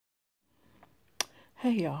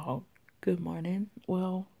Hey y'all, good morning.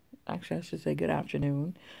 Well, actually, I should say good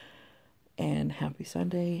afternoon and happy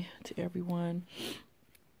Sunday to everyone.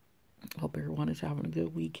 Hope everyone is having a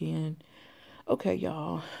good weekend. Okay,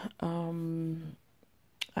 y'all,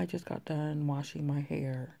 I just got done washing my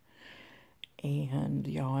hair and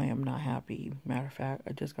y'all, I am not happy. Matter of fact,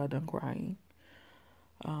 I just got done crying.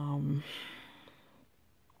 Um,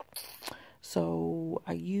 so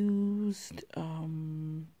I used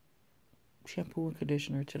shampoo and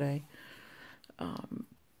conditioner today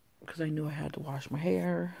because I knew I had to wash my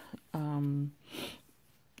hair. Um,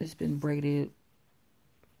 it's been braided.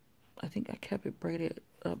 I think I kept it braided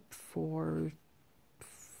up for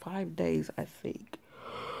 5 days, I think.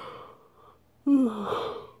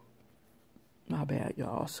 My bad,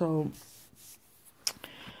 y'all. So,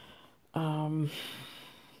 um,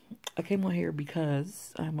 I came on here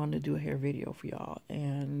because I wanted to do a hair video for y'all.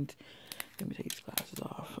 And let me take these glasses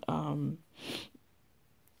off.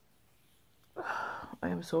 I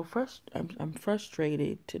am so I'm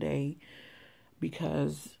frustrated today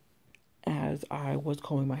because as I was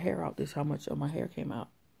combing my hair out, this is how much of my hair came out.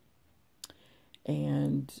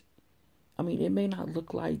 And I mean, it may not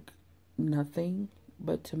look like nothing,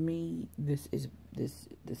 but to me, this is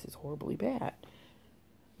horribly bad.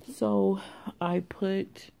 So I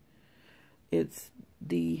put there's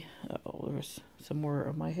some more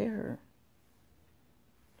of my hair.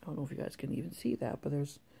 I don't know if you guys can even see that, but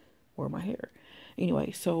there's more of my hair. Anyway,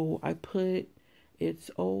 so I put it's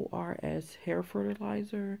ORS hair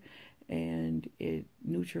fertilizer, and it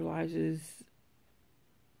neutralizes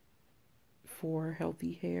for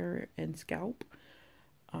healthy hair and scalp.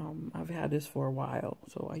 I've had this for a while,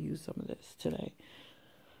 so I used some of this today.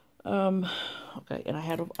 Okay, and I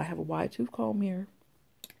have a wide tooth comb here,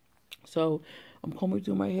 so I'm combing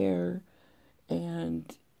through my hair,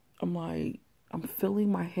 and I'm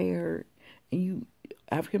feeling my hair, and you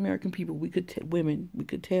African American people, women, we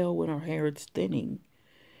could tell when our hair is thinning,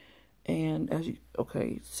 and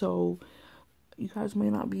so you guys may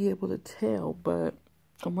not be able to tell, but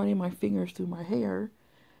I'm running my fingers through my hair,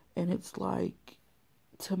 and it's like,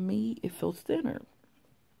 to me, it feels thinner.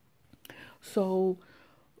 So,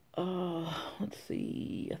 let's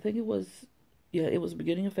see. I think it was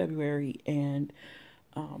beginning of February, and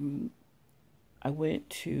I went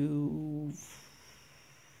to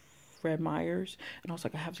Fred Meyer's, and I was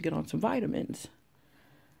like, I have to get on some vitamins.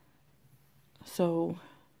 So,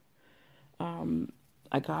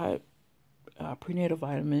 I got prenatal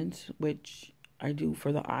vitamins, which I do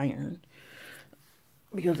for the iron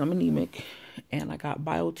because I'm anemic, and I got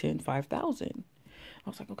Biotin 5,000. I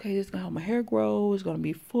was like, okay, this is gonna help my hair grow. It's gonna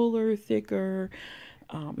be fuller, thicker.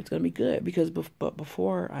 It's gonna be good because but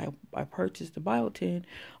before I purchased the Biotin,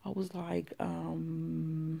 I was like,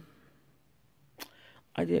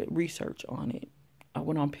 I did research on it. I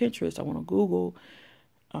went on Pinterest. I went on Google,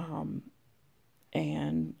 and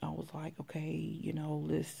I was like, okay,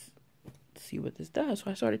 let's see what this does.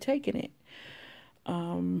 So I started taking it.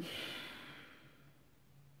 I'm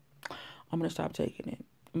gonna stop taking it.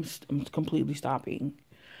 I'm completely stopping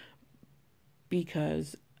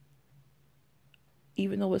because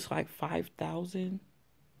even though it's like 5,000,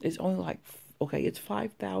 it's only like, okay, it's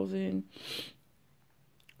 5,000,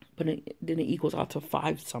 but then it equals out to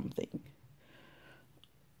five something.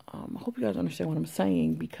 I hope you guys understand what I'm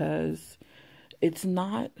saying, because it's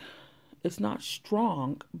not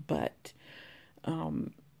strong, but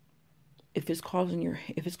if it's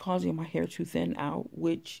causing my hair to thin out,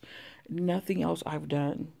 which nothing else I've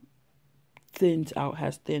done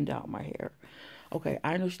has thinned out my hair. Okay,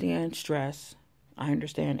 I understand stress, I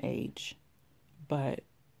understand age, but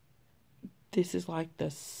this is like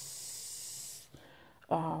this.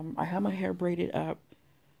 I have my hair braided up.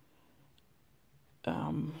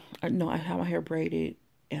 I have my hair braided,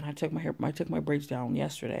 and I took my braids down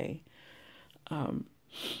yesterday. No,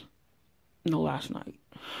 last night.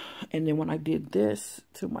 And then when I did this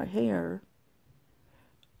to my hair,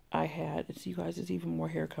 you guys, there's even more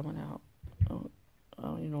hair coming out. I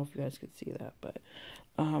don't even know if you guys could see that, but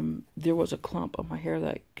there was a clump of my hair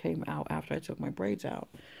that came out after I took my braids out.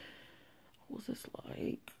 What was this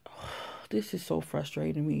like? This is so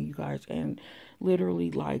frustrating to me, you guys. And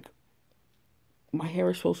literally, like, my hair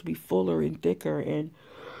is supposed to be fuller and thicker, and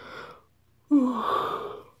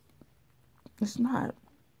it's not.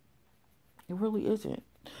 It really isn't.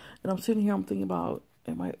 And I'm sitting here, I'm thinking about,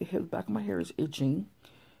 the back of my hair is itching,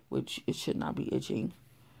 which it should not be itching.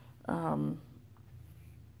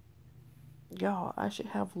 Y'all, I should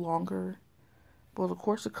have longer. Well, of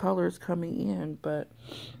course, the color is coming in, but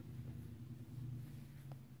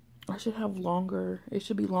I should have longer. It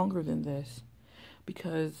should be longer than this,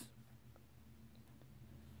 because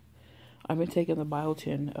I've been taking the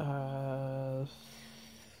Biotin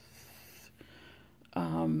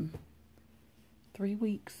 3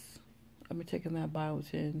 weeks. I've been taking that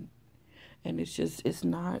Biotin, and it's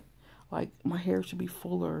not like my hair should be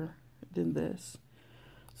fuller than this.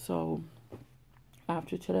 So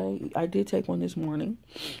after today, I did take one this morning.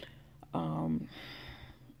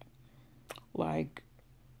 Like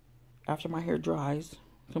after my hair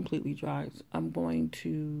completely dries, I'm going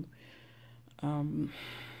to,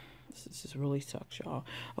 this is really sucks, y'all.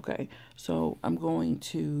 Okay, so I'm going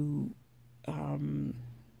to,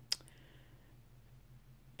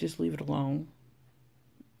 just leave it alone.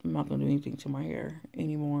 I'm not going to do anything to my hair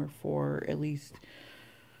anymore for at least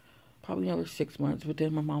probably another 6 months. But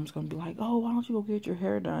then my mom's going to be like, oh, why don't you go get your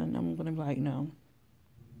hair done? I'm going to be like, no.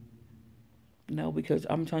 No, because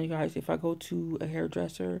I'm telling you guys, if I go to a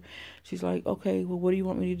hairdresser, she's like, okay, well, what do you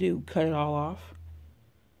want me to do? Cut it all off?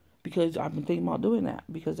 Because I've been thinking about doing that.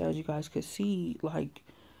 Because as you guys could see, like,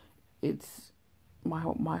 it's,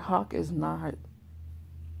 my hock is not,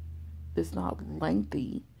 it's not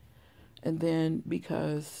lengthy. And then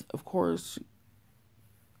because, of course,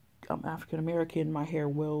 I'm African American, my hair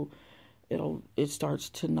it starts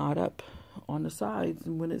to knot up on the sides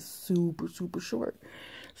and when it's super, super short.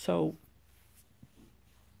 So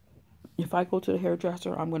if I go to the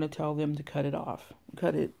hairdresser, I'm going to tell them to cut it off.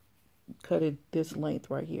 Cut it this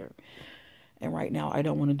length right here. And right now I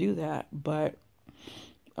don't want to do that, but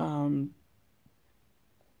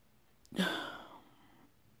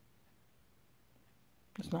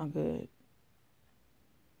it's not good.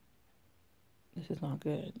 This is not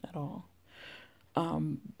good at all.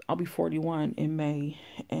 I'll be 41 in May,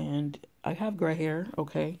 and I have gray hair,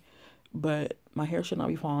 okay, but my hair should not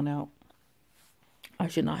be falling out. I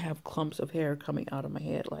should not have clumps of hair coming out of my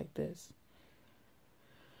head like this.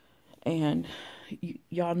 And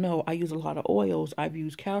y'all know I use a lot of oils. I've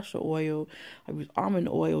used castor oil, I've used almond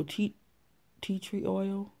oil, tea tree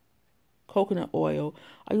oil, coconut oil.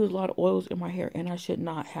 I use a lot of oils in my hair, and I should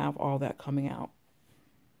not have all that coming out.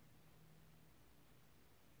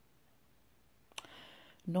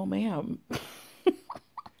 No, ma'am.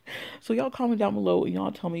 So y'all comment down below and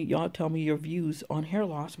y'all tell me your views on hair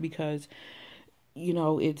loss, because you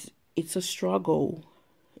know it's a struggle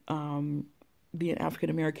being African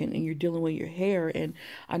American and you're dealing with your hair. And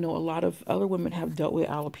I know a lot of other women have dealt with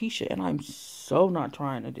alopecia, and I'm so not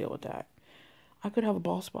trying to deal with that. I could have a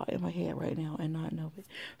bald spot in my head right now and not know it.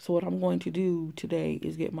 So what I'm going to do today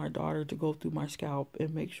is get my daughter to go through my scalp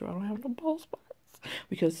and make sure I don't have no bald spots.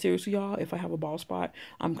 Because seriously, y'all, if I have a bald spot,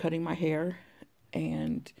 I'm cutting my hair,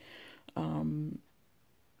 and I'm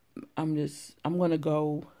going to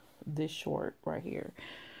go this short right here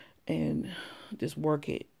and just work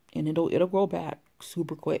it, and it'll grow back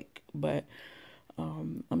super quick. But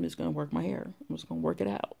I'm just going to work my hair. I'm just going to work it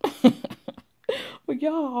out. But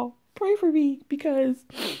y'all, pray for me, because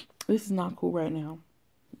this is not cool right now.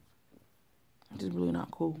 It's just really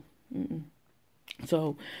not cool.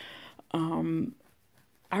 So,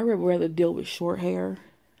 I would rather deal with short hair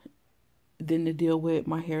than to deal with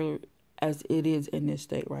my hair as it is in this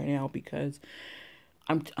state right now, because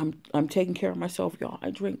I'm taking care of myself, y'all.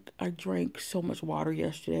 I drank so much water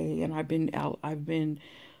yesterday, and I've been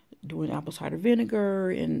doing apple cider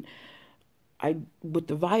vinegar, and with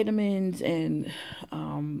the vitamins, and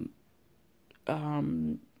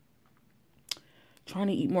trying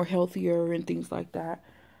to eat more healthier and things like that.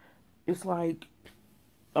 It's like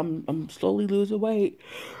I'm slowly losing weight.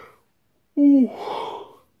 Ooh.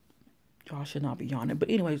 Y'all should not be yawning. But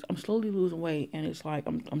anyways, I'm slowly losing weight, and it's like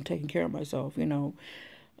I'm taking care of myself, you know.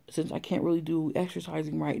 Since I can't really do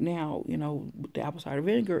exercising right now, you know, with the apple cider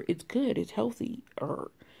vinegar, it's good, it's healthy.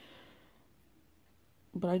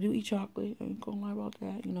 But I do eat chocolate. I ain't gonna lie about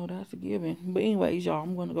that. You know, that's a given. But anyways, y'all,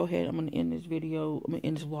 I'm gonna go ahead. I'm gonna end this video. I'm gonna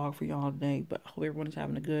end this vlog for y'all today. But I hope everyone is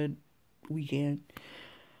having a good weekend.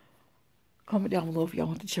 Comment down below if y'all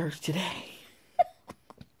went to church today.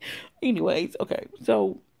 Anyways, okay.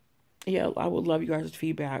 So, yeah, I would love you guys'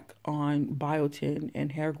 feedback on biotin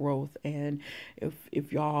and hair growth, and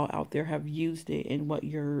if y'all out there have used it, and what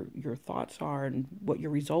your thoughts are, and what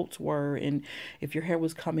your results were, and if your hair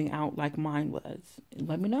was coming out like mine was.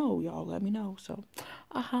 Let me know, y'all. Let me know. So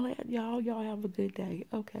I'll holler at y'all. Y'all have a good day.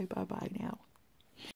 Okay, bye-bye now.